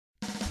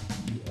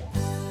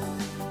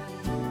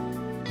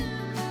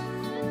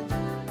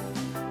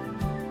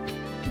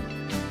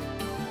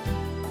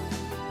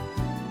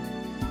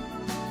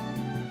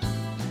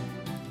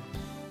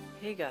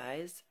Hey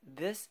guys,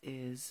 this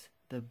is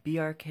the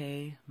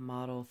BRK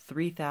Model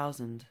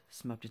 3000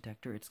 smoke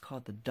detector. It's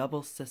called the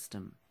double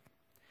system.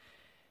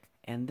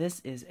 And this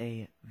is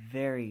a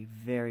very,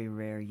 very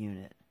rare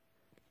unit.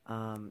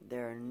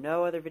 There are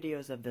no other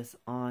videos of this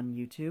on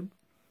YouTube.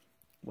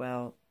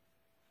 Well,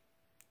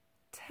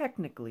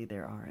 technically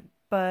there aren't,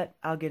 but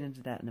I'll get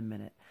into that in a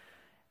minute.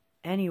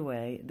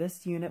 Anyway,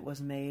 this unit was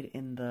made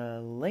in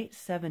the late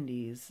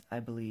 70s,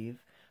 I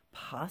believe,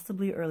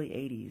 possibly early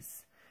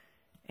 80s.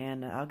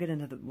 And I'll get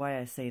into why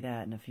I say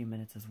that in a few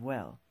minutes as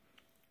well.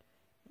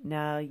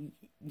 Now,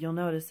 you'll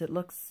notice it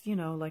looks,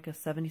 like a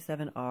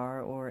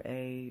 77R or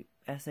a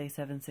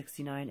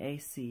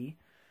SA769AC.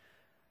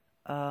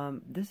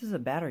 This is a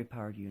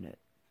battery-powered unit,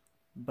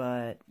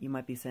 but you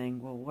might be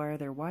saying, well, why are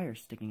there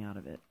wires sticking out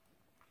of it?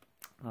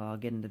 Well, I'll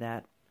get into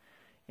that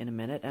in a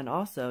minute. And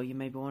also, you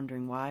may be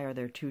wondering, why are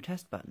there two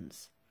test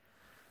buttons?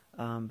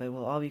 But it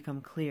will all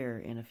become clear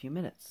in a few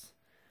minutes.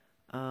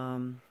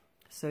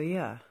 So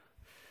yeah.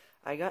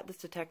 I got this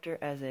detector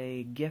as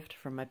a gift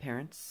from my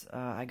parents.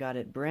 I got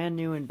it brand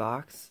new in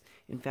box.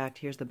 In fact,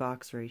 here's the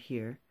box right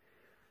here.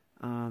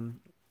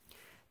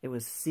 It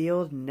was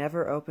sealed,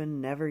 never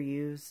opened, never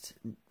used,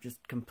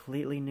 just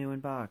completely new in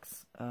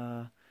box.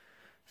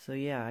 So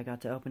yeah, I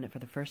got to open it for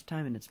the first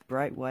time, and it's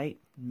bright white,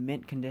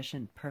 mint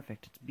condition,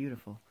 perfect, it's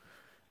beautiful.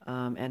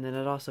 And then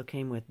it also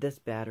came with this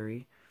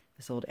battery,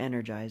 this old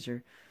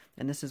Energizer,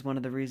 and this is one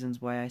of the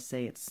reasons why I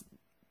say it's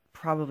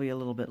probably a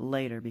little bit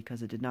later,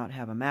 because it did not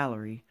have a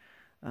Mallory.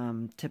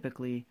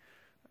 Typically,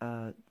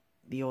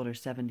 the older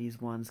 70s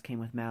ones came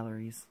with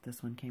Mallories.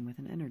 This one came with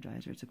an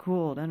Energizer. It's a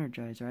cool old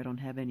Energizer. I don't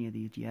have any of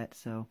these yet,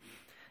 so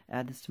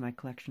add this to my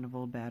collection of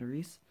old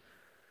batteries.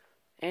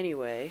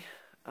 Anyway,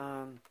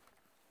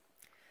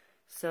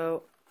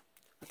 so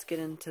let's get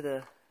into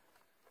the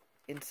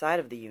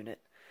inside of the unit.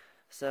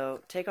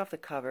 So take off the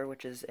cover,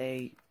 which is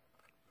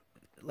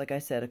like I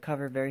said, a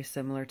cover very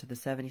similar to the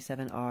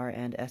 77R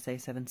and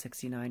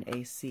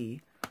SA769AC.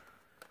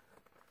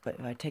 But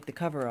if I take the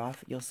cover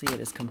off, you'll see it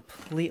is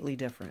completely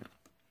different.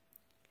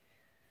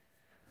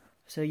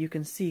 So you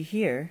can see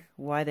here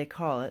why they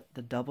call it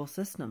the double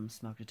system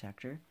smoke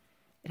detector.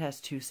 It has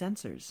two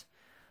sensors.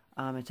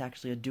 It's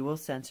actually a dual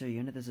sensor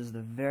unit. This is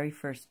the very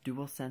first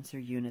dual sensor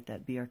unit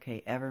that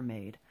BRK ever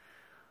made.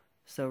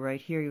 So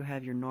right here you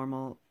have your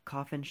normal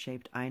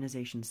coffin-shaped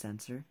ionization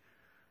sensor,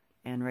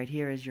 and right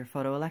here is your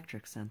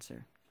photoelectric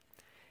sensor.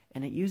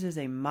 And it uses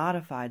a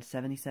modified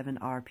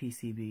 77R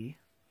PCB.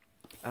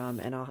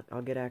 And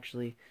I'll get I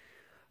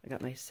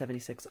got my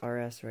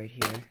 76RS right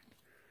here.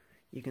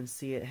 You can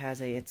see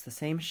it's the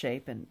same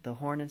shape, and the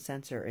horn and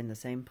sensor are in the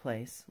same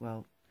place.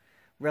 Well,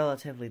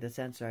 relatively, the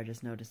sensor I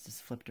just noticed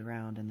is flipped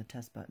around, and the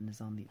test button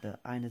is on the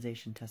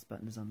ionization test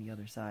button is on the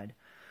other side.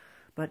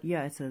 But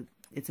yeah, it's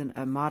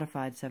a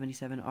modified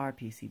 77R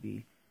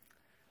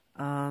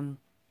PCB.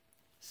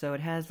 So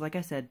it has, like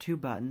I said, two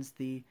buttons.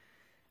 There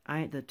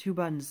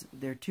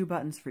are two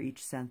buttons for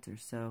each sensor.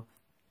 So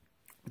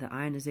the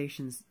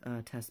ionization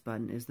test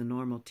button is the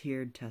normal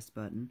tiered test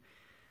button,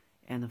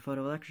 and the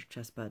photoelectric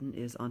test button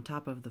is on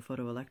top of the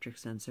photoelectric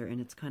sensor, and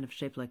it's kind of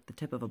shaped like the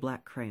tip of a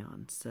black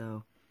crayon.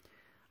 So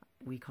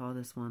we call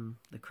this one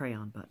the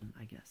crayon button,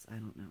 I guess. I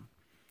don't know.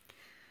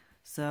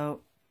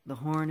 So the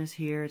horn is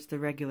here. It's the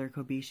regular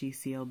Kobishi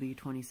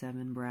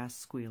CLB27 brass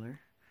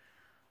squealer.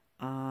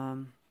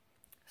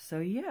 So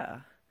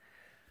yeah.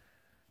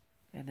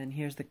 And then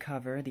here's the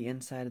cover, the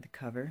inside of the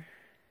cover.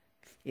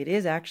 It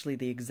is actually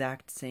the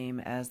exact same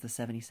as the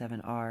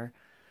 77R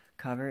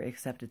cover,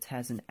 except it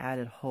has an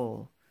added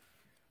hole.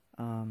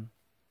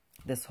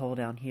 This hole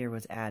down here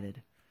was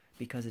added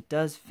because it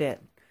does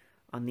fit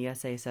on the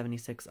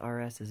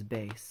SA76RS's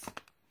base,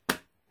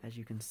 as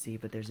you can see,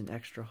 but there's an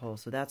extra hole.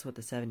 So that's what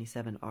the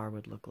 77R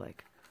would look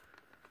like.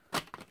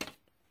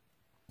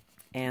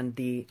 And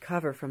the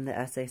cover from the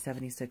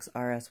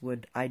SA76RS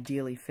would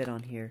ideally fit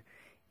on here,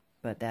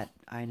 but that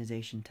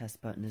ionization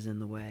test button is in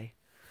the way.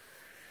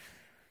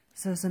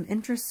 So some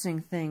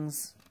interesting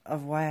things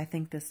of why I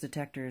think this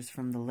detector is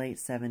from the late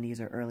 70s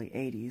or early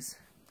 80s.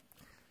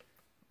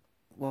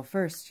 Well,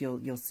 first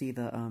you'll see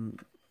the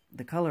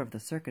color of the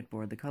circuit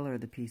board. The color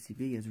of the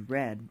PCB is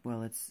red.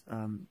 Well, it's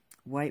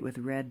white with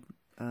red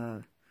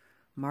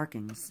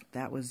markings.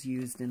 That was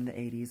used in the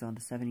 80s on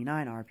the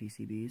 79R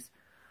PCBs,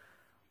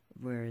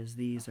 whereas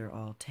these are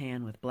all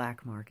tan with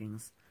black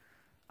markings.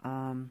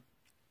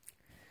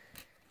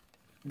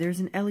 There's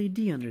an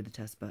LED under the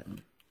test button.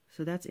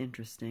 So that's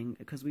interesting,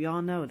 because we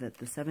all know that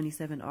the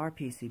 77R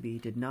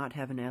PCB did not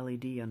have an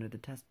LED under the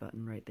test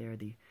button right there.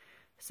 The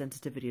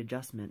sensitivity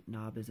adjustment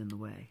knob is in the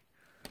way.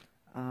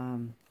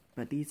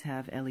 But these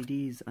have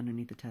LEDs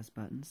underneath the test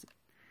buttons.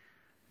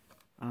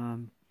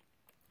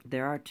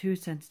 There are two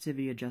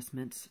sensitivity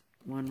adjustments.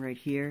 One right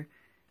here,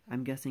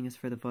 I'm guessing, is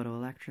for the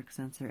photoelectric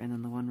sensor, and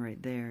then the one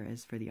right there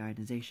is for the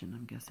ionization,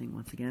 I'm guessing,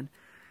 once again.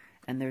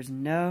 And there's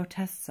no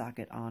test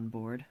socket on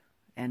board,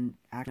 and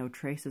no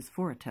traces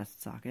for a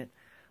test socket.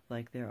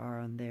 Like there are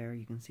on there.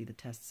 You can see the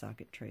test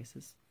socket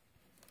traces.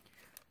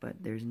 But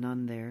there's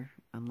none there,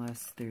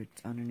 unless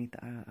it's underneath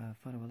the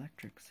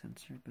photoelectric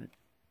sensor, but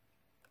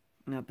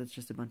Nope, that's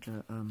just a bunch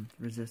of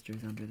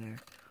resistors under there.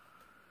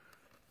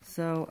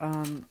 So,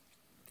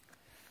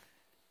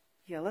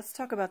 yeah, let's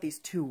talk about these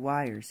two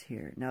wires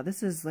here. Now,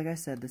 this is, like I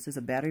said, this is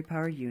a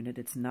battery-powered unit.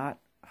 It's not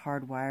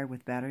hardwired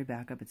with battery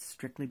backup. It's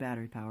strictly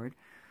battery-powered.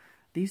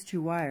 These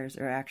two wires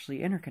are actually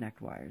interconnect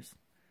wires.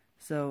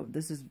 So,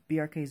 this is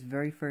BRK's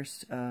very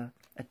first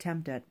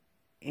attempt at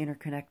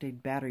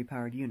interconnected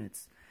battery-powered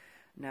units.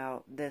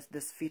 Now,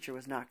 this feature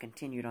was not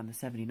continued on the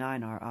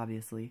 79R,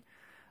 obviously,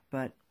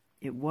 but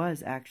it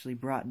was actually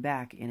brought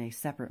back in a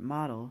separate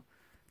model,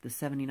 the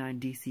 79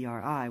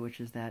 DCRI, which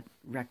is that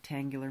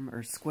rectangular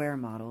or square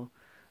model,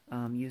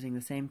 using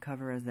the same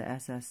cover as the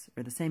SS,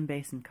 or the same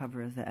base and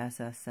cover as the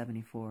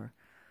SS74.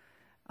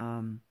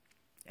 And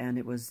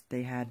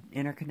they had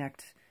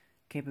interconnect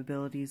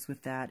capabilities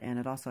with that, and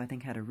it also, I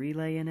think, had a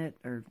relay in it,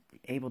 or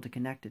able to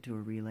connect it to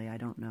a relay. I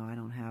don't know, I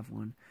don't have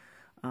one.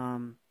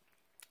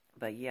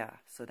 But yeah,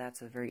 so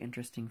that's a very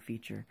interesting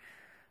feature.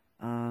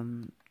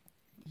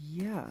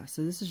 Yeah,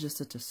 so this is just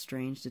such a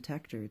strange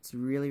detector. It's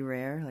really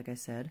rare, like I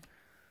said.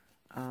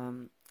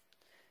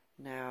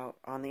 Now,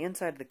 on the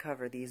inside of the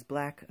cover, this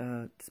black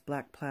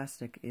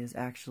plastic is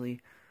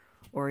actually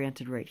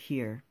oriented right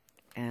here,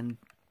 and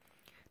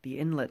the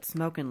inlet,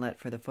 smoke inlet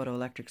for the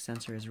photoelectric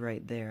sensor is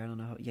right there. I don't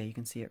know how, yeah, you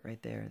can see it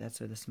right there.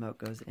 That's where the smoke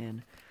goes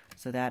in.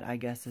 So that, I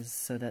guess, is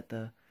so that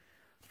the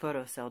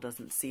photocell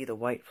doesn't see the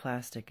white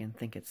plastic and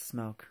think it's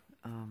smoke.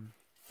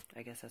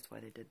 I guess that's why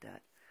they did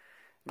that.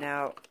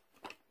 Now,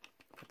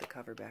 put the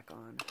cover back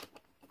on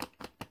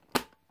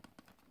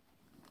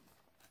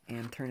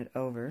and turn it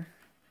over,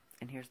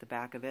 and here's the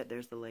back of it.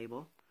 There's the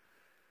label.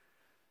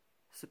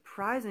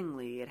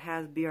 Surprisingly, it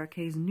has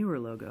BRK's newer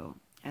logo,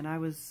 and I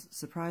was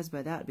surprised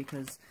by that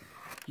because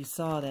you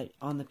saw that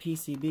on the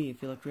PCB,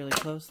 if you look really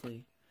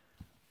closely,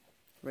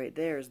 right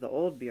there is the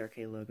old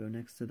BRK logo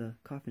next to the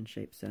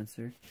coffin-shaped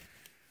sensor.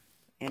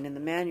 And in the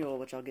manual,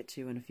 which I'll get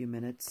to in a few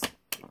minutes,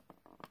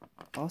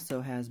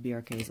 also has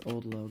BRK's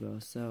old logo,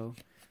 so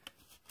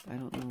I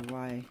don't know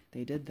why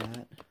they did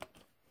that.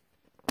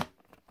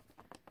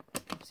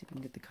 Let's see if we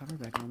can get the cover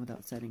back on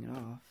without setting it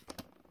off.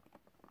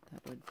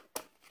 That would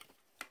put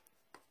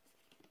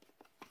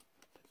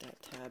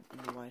that tab in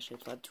the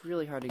Y-shaped slot. It's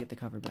really hard to get the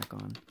cover back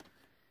on.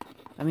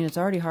 I mean, it's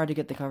already hard to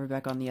get the cover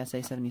back on the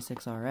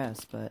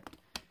SA76RS, but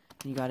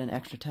you got an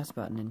extra test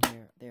button in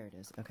here. There it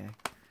is. Okay.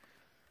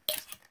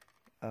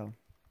 Oh.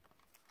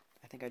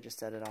 I think I just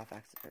set it off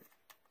accidentally.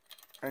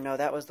 Or no,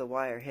 that was the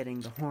wire hitting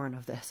the horn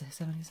of the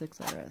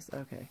SA76RS.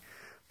 Okay.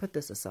 Put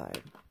this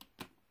aside.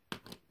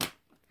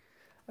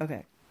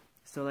 Okay.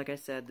 So like I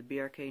said, the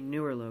BRK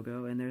newer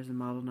logo, and there's the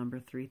model number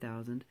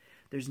 3000.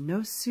 There's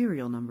no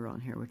serial number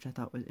on here, which I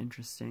thought was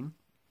interesting.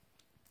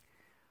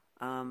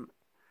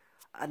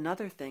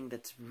 Another thing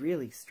that's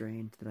really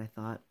strange that I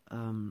thought,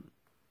 I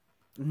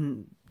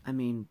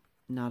mean,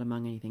 not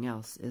among anything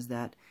else, is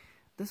that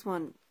this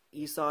one,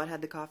 you saw it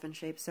had the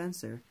coffin-shaped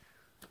sensor,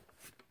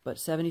 but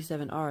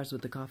 77Rs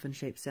with the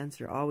coffin-shaped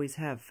sensor always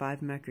have 5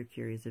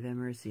 microcuries of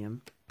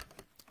americium.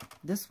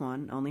 This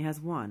one only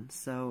has 1,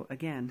 so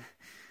again,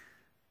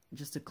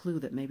 just a clue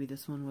that maybe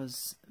this one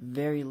was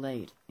very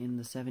late in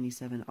the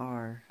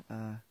 77R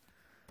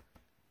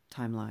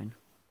timeline.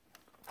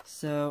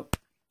 So,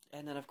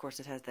 and then of course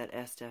it has that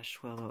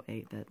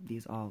S-1208 that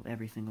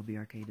every single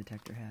BRK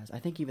detector has. I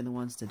think even the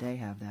ones today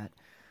have that.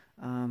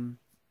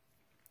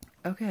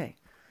 Okay,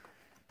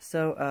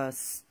 so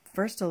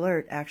First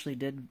Alert actually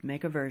did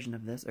make a version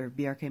of this, or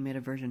BRK made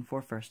a version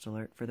for First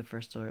Alert, for the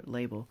First Alert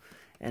label,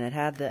 and it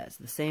had the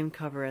same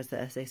cover as the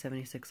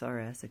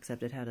SA76RS,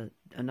 except it had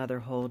another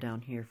hole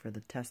down here for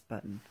the test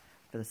button,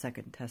 for the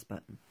second test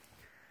button.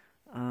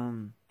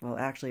 Well,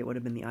 actually, it would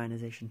have been the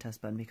ionization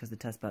test button because the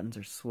test buttons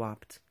are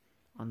swapped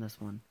on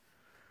this one.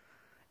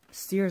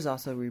 Sears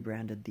also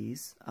rebranded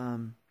these.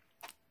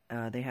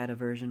 They had a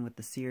version with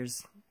the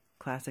Sears,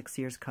 classic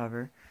Sears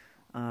cover.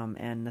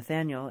 And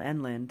Nathaniel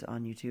Enland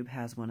on YouTube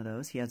has one of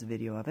those. He has a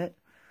video of it.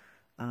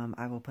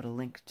 I will put a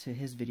link to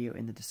his video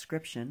in the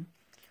description.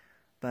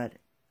 But,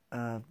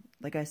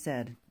 like I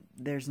said,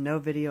 there's no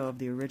video of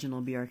the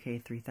original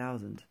BRK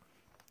 3000.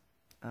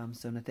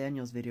 So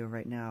Nathaniel's video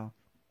right now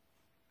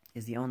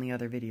is the only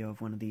other video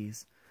of one of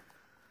these.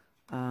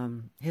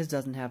 His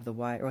doesn't have the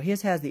wire, well,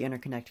 his has the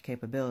interconnect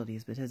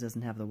capabilities, but his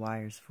doesn't have the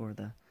wires for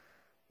the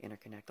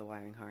interconnect, the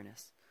wiring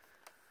harness.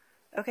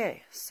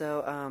 Okay,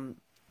 so,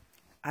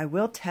 I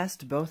will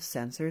test both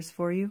sensors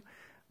for you,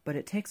 but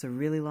it takes a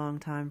really long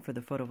time for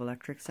the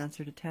photoelectric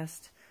sensor to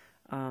test,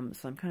 so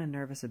I'm kind of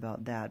nervous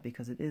about that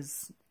because it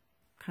is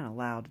kind of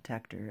loud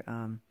detector.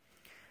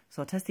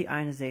 So I'll test the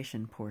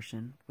ionization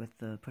portion with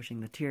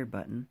pushing the tier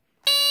button.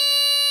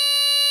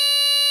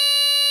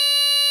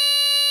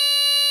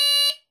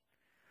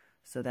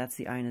 So that's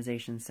the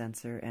ionization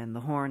sensor, and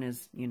the horn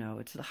is, you know,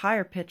 it's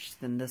higher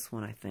pitched than this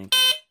one, I think.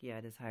 Yeah,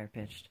 it is higher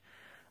pitched.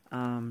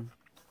 And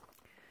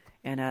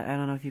I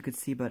don't know if you could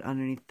see, but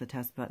underneath the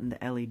test button,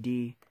 the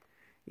LED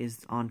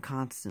is on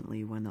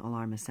constantly when the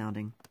alarm is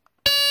sounding.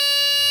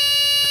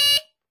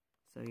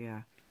 So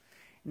yeah.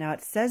 Now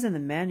it says in the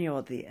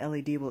manual that the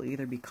LED will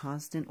either be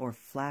constant or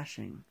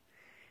flashing.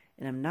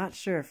 And I'm not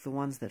sure if the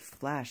ones that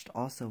flashed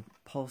also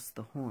pulsed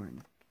the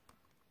horn.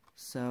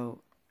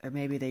 So, or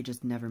maybe they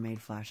just never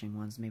made flashing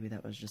ones. Maybe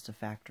that was just a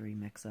factory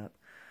mix-up.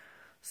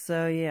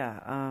 So yeah,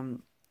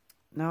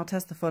 now I'll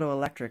test the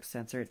photoelectric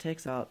sensor. It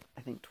takes about,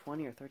 I think,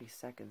 20 or 30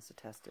 seconds to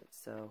test it.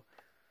 So,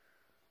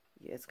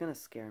 yeah, it's going to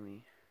scare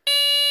me.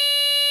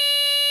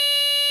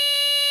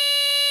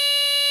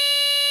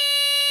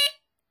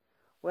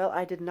 Well,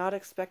 I did not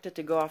expect it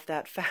to go off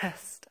that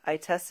fast. I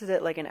tested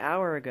it like an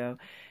hour ago,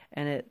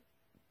 and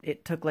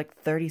it took like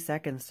 30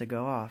 seconds to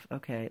go off.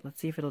 Okay,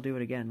 let's see if it'll do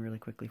it again really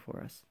quickly for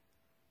us.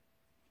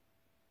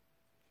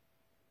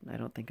 I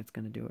don't think it's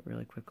going to do it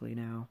really quickly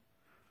now.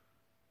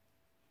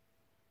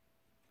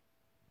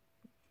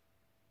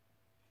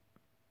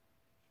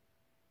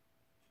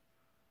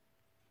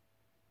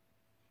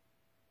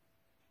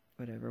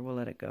 Whatever, we'll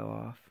let it go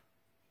off.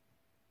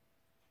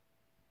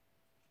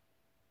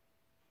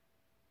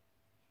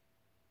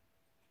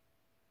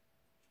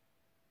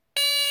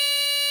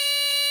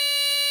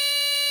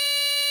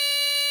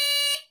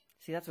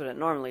 See, that's what it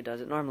normally does.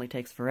 It normally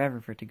takes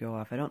forever for it to go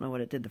off. I don't know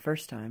what it did the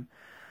first time.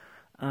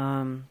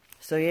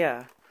 So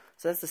yeah.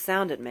 So that's the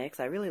sound it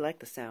makes. I really like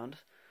the sound.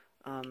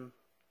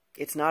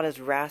 It's not as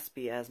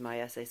raspy as my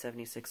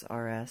SA76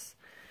 RS.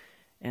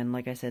 And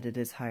like I said, it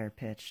is higher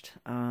pitched.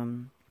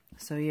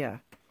 So yeah.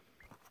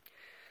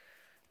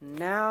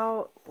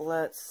 Now,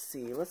 let's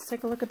see. Let's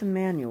take a look at the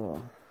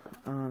manual.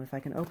 If I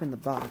can open the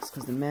box,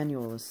 because the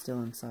manual is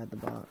still inside the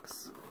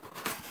box.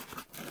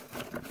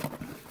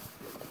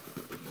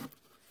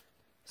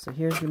 So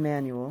here's the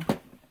manual.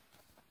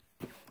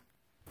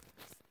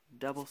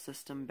 Double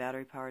system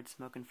battery powered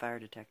smoke and fire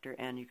detector,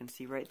 and you can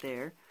see right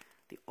there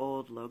the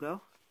old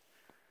logo.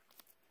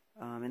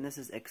 And this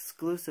is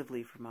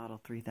exclusively for model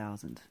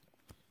 3000,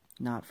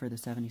 not for the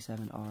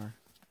 77R.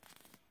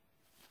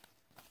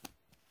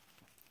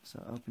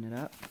 So open it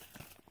up.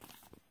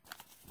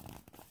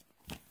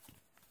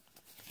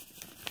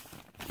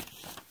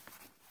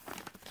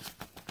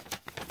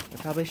 I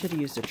probably should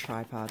have used a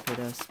tripod for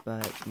this,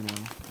 but you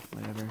know,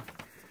 whatever.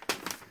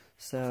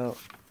 So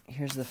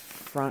here's the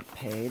front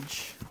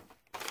page.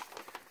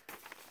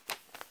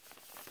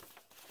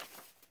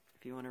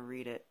 If you want to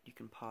read it, you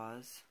can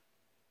pause.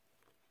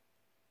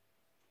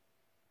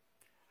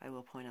 I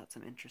will point out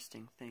some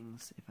interesting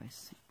things if I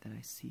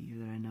see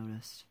that I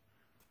noticed.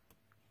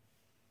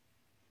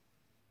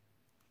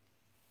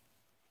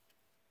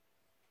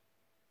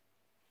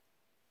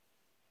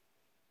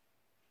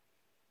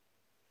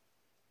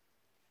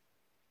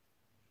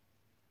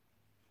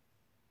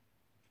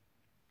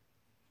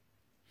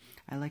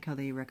 I like how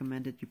they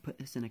recommended you put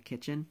this in a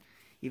kitchen.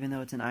 Even though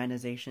it's an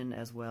ionization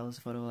as well as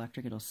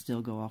photoelectric, it'll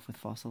still go off with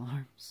false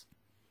alarms.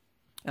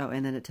 Oh,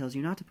 and then it tells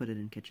you not to put it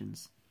in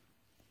kitchens.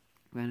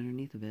 Right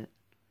underneath of it.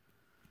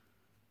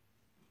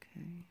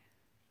 Okay.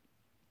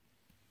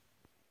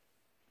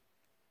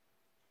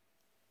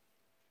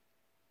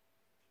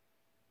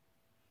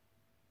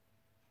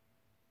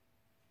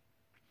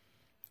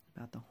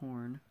 About the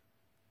horn.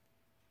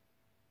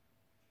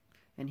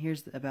 And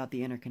here's about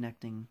the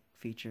interconnecting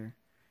feature.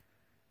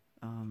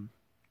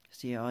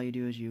 See, all you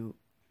do is you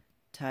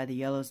tie the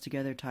yellows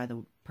together, tie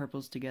the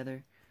purples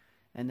together,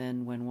 and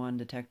then when one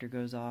detector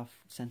goes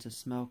off, senses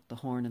smoke, the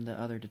horn and the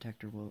other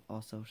detector will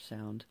also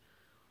sound.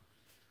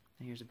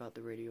 And here's about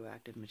the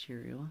radioactive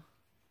material.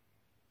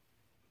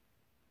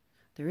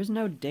 There is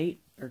no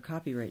date or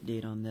copyright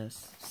date on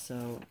this,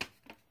 so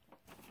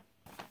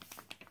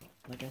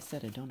like I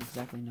said, I don't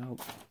exactly know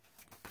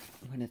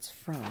when it's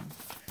from.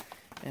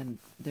 And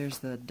there's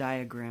the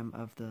diagram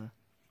of the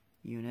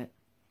unit.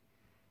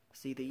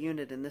 See, the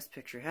unit in this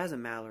picture has a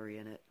Mallory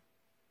in it.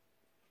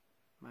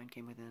 Mine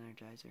came with an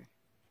Energizer.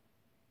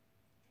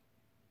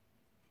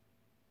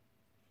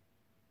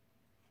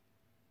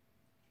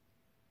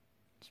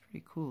 It's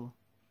pretty cool.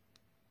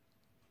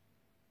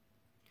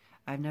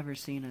 I've never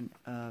seen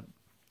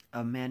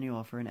a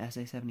manual for an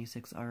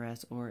SA76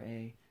 RS or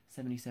a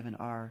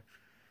 77R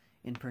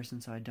in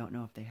person, so I don't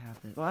know if they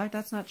have this. Well,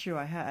 that's not true.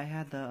 I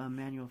had the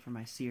manual for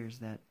my Sears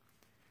that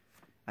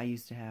I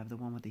used to have, the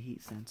one with the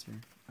heat sensor.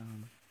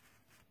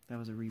 That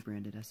was a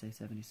rebranded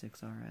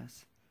SA76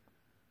 RS.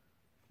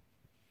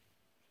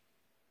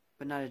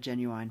 But not a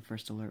genuine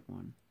First Alert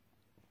one.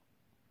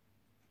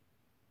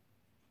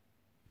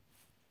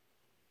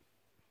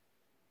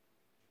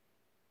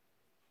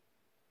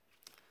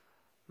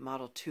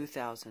 Model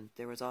 2000.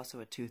 There was also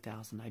a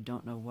 2000. I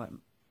don't know what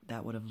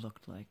that would have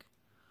looked like.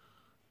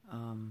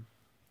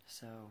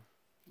 So,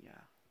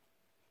 yeah.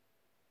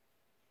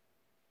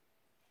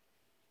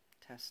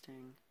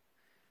 Testing.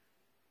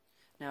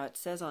 Now it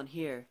says on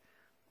here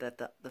that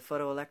the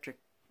photoelectric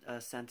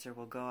sensor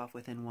will go off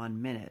within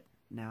 1 minute.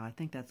 Now I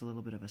think that's a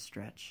little bit of a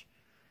stretch.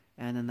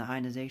 And then the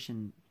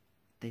ionization,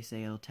 they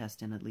say it'll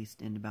test in at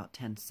least in about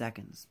 10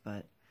 seconds,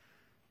 but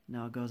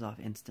no, it goes off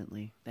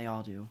instantly. They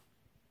all do.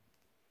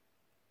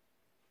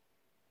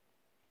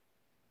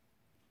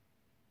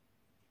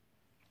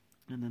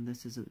 And then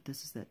this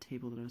is that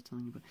table that I was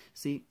telling you about.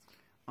 See,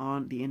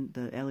 on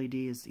the LED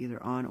is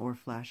either on or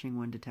flashing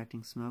when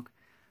detecting smoke.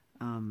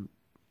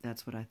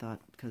 That's what I thought,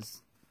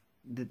 because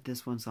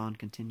this one's on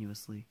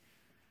continuously.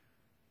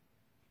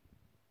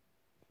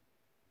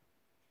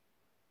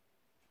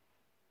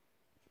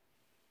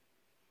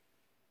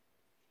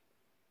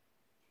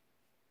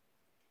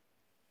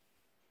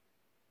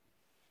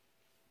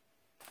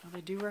 Well,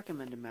 they do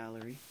recommend a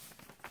Mallory.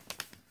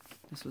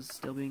 This was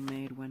still being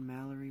made when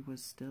Mallory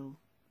was still,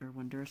 or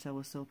when Duracell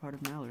was still part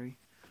of Mallory.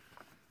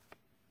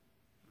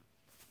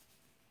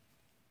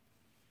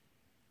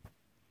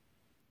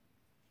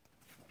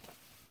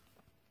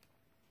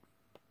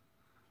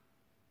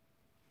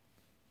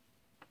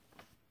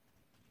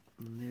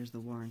 And there's the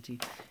warranty.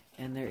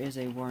 And there is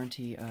a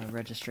warranty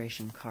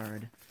registration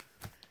card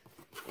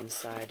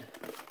inside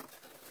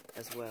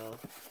as well.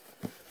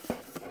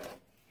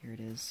 Here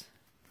it is.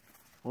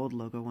 Old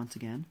logo once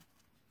again.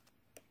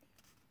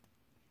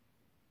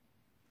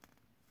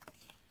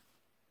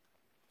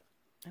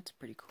 That's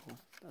pretty cool.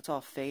 That's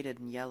all faded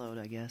and yellowed,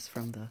 I guess,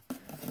 from the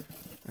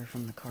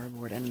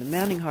cardboard. And the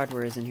mounting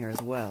hardware is in here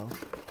as well.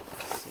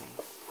 Let's see.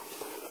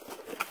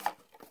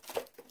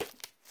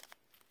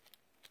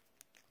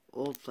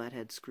 Old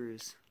flathead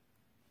screws.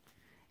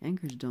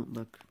 Anchors don't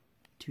look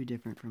too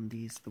different from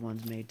the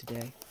ones made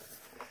today.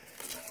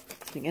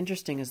 Something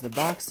interesting is the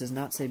box does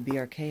not say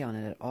BRK on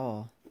it at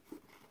all.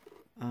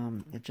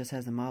 It just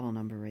has the model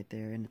number right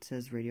there, and it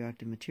says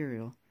radioactive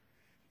material.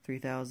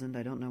 3000,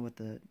 I don't know what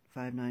the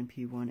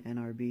 59P1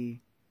 NRB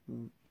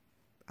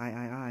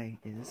III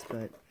is,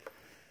 but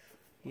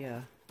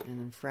yeah. And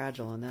then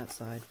fragile on that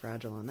side,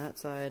 fragile on that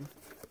side,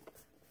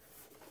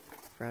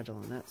 fragile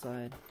on that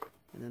side.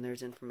 And then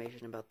there's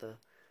information about the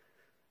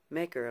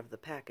maker of the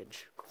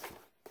package.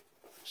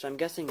 So I'm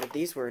guessing that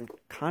these were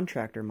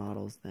contractor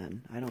models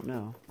then. I don't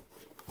know.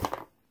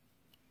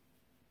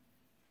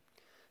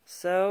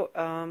 So,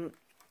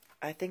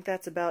 I think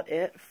that's about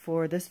it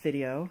for this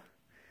video.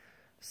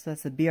 So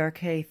that's the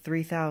BRK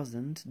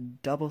 3000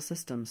 double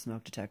system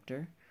smoke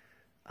detector.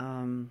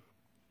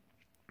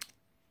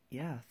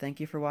 Yeah, thank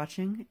you for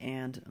watching,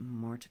 and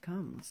more to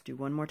come. Let's do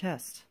one more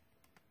test.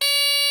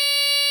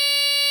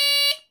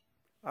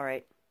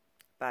 Alright,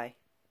 bye.